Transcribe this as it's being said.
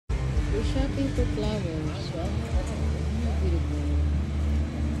We're shopping for flowers. Wow, beautiful.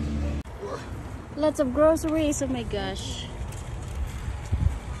 Lots of groceries. Oh my gosh.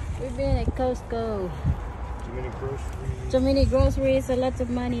 We've been at Costco. Too many groceries. So many groceries, a lot of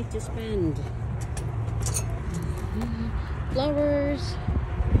money to spend. Flowers,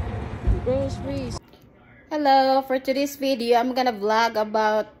 groceries. Hello, for today's video, I'm gonna vlog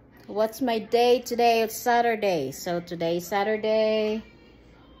about what's my day today. It's Saturday. So today is Saturday.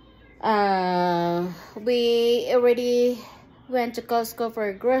 We already went to Costco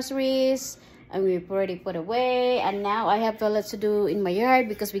for groceries and we've already put away, and now I have a lot to do in my yard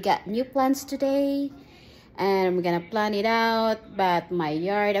because we got new plants today and I'm gonna plan it out. But my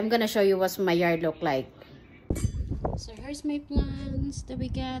yard, I'm gonna show you what's my yard look like. So here's my plants that we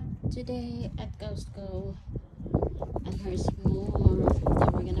got today at Costco, and here's more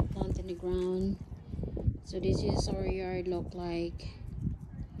that we're gonna plant in the ground. So this is our yard look like.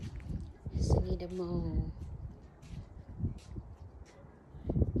 So I need a mow.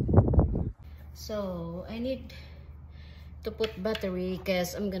 So I need to put battery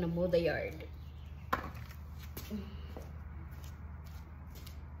because I'm gonna mow the yard.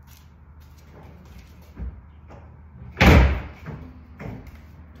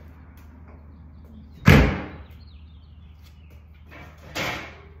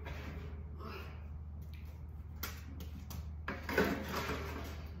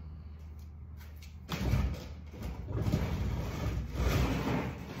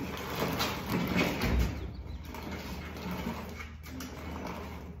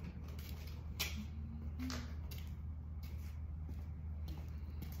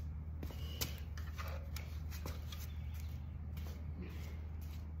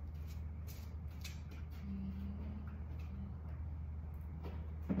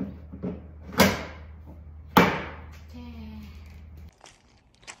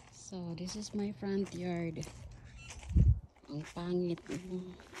 So this is my front yard. Ang pangit,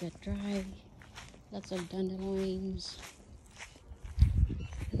 got dry, lots of dandelions.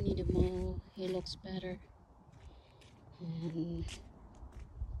 Need a mow. It looks better. And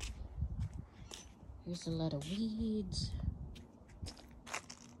there's a lot of weeds.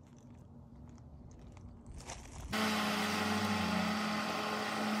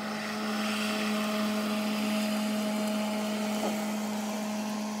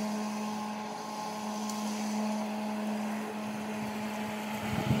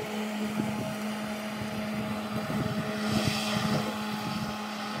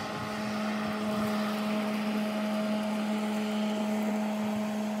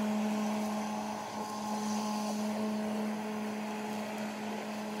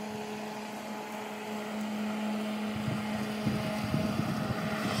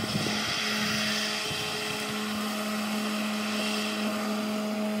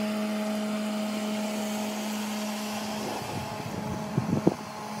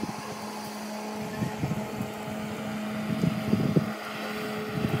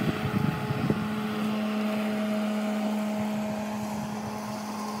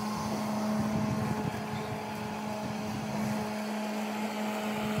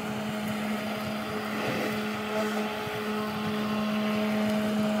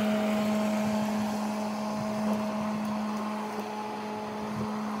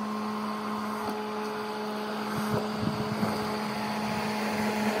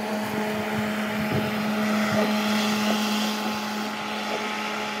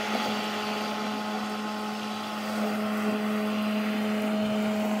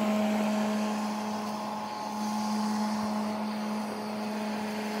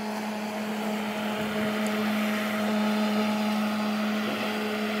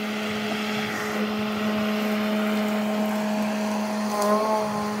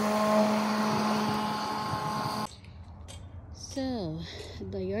 So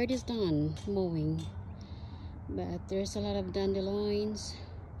the yard is done mowing, but there's a lot of dandelions.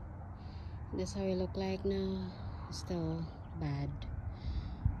 That's how it look like now. It's still bad.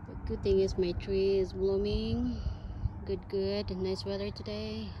 The good thing is my tree is blooming. Good. Nice weather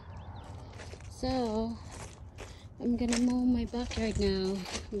today. So I'm gonna mow my backyard now,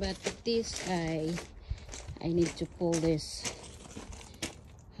 but this I need to pull this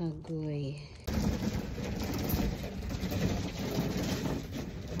hagoy.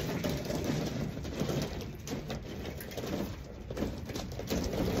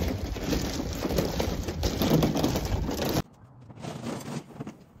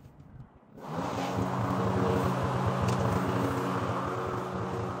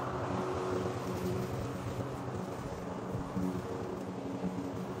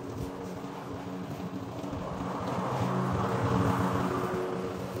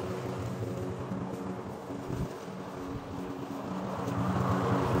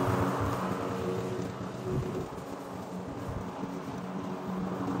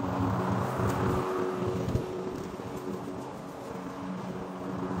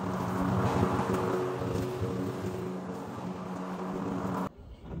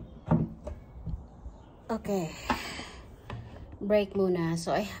 Okay. Break muna.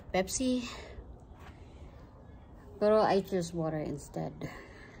 So I have Pepsi. Pero I choose water instead.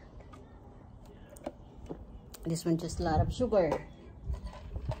 This one just a lot of sugar.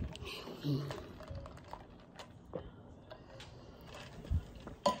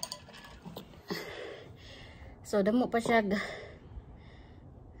 So damo pa siya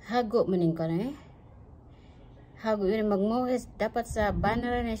hago maning ko na eh. Hago yun magmuhis. Dapat sa bana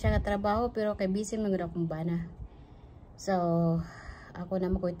rin siya nga trabaho pero kay busy magod akong bana. So ako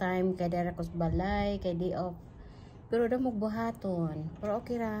na makoy time kay dara ko sa balay kay day off. Pero damo buhaton. Pero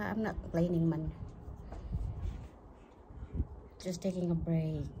okay ra, I'm not complaining man. Just taking a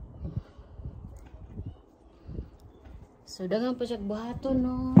break. So dagang pa siya buhaton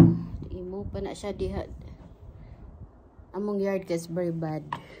no. Imo pa na siya diha. Among yard is very bad.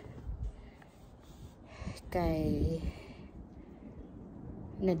 Kay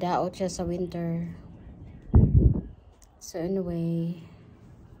nadaot siya sa winter. So anyway,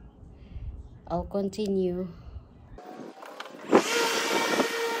 I'll continue.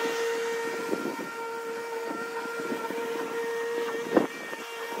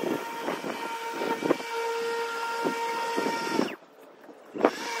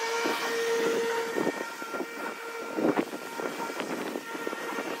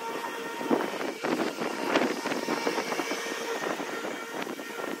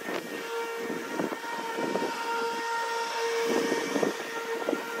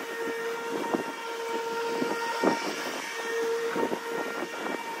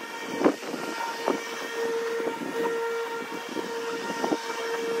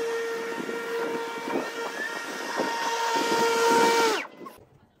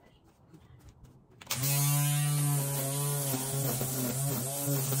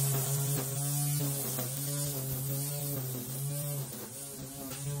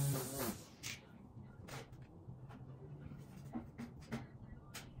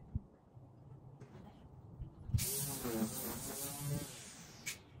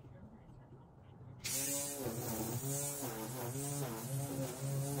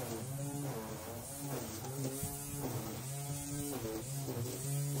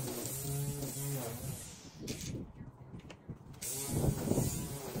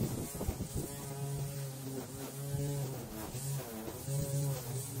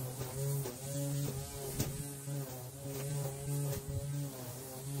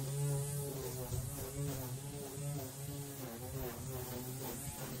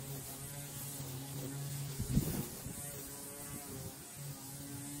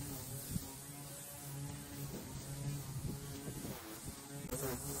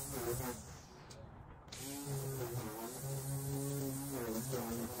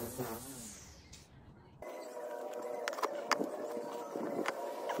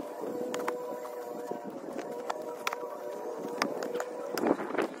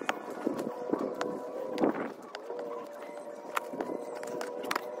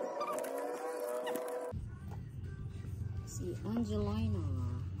 See Angelina,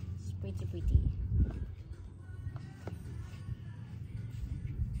 it's pretty.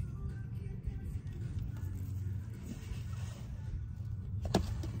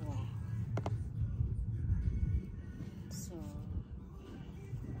 Wow. So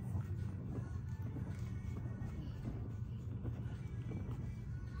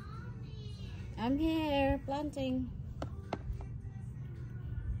I'm here planting.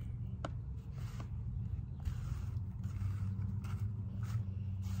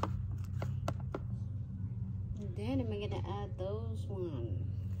 Then am I gonna add those one?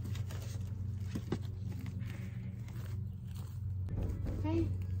 Hey,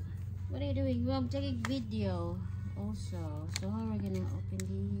 what are you doing? Well, I'm taking video also. So how are we gonna open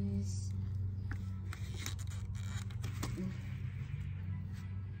these?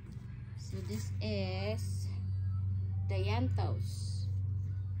 So this is Dianthos.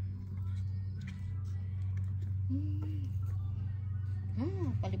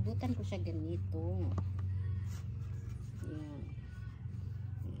 Palibutan ko siya ganito. Yan.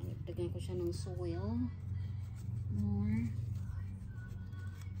 Nagdagan ko siya ng soil. More.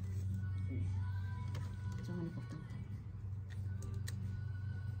 So, ano ko ito?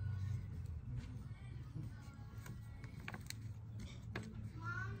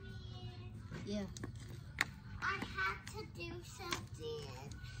 Yeah. I had to do something.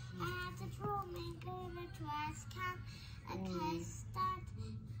 I had to throw a mango in a trash can and test that.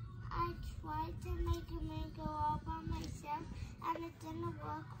 I tried to make a mango all by myself and it didn't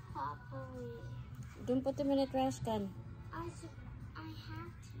work properly. Don't put them in a trash can. I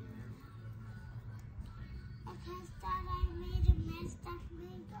had to. Because that I made a messed up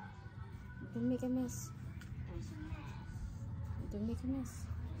mango. Don't make a mess. Don't make a mess.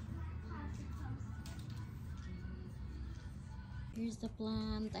 Here's the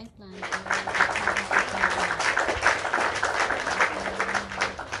plant I planted.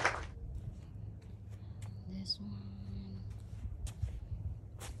 This one.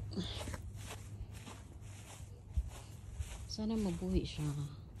 Sana mabuhi siya.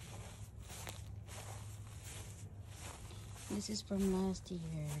 This is from last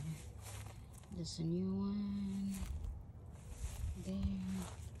year. There's a new one. There.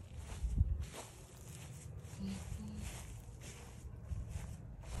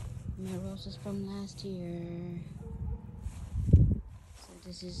 My roses from last year. So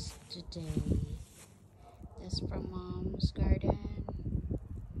this is today. That's from Mom's garden.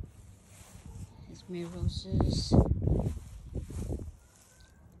 It's my roses.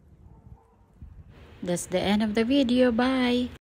 That's the end of the video. Bye.